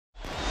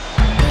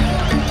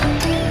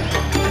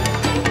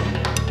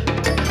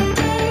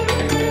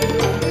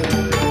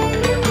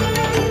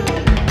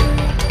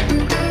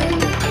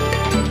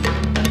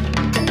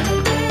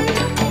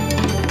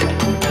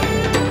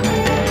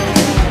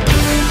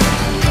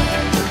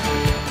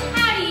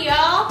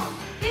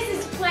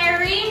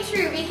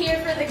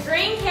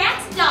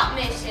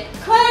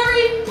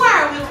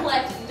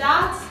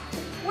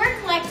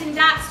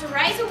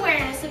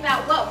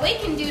we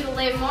can do to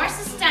live more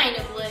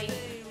sustainably.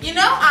 You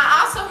know,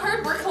 I also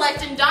heard we're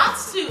collecting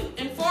dots to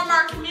inform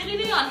our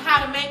community on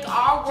how to make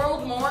our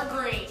world more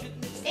green.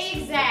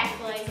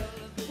 Exactly.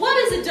 What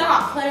is a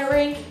dot,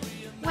 Clary?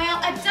 Well,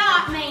 a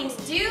dot means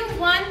do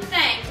one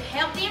thing to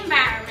help the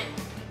environment.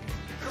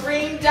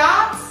 Green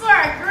dots? For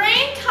a green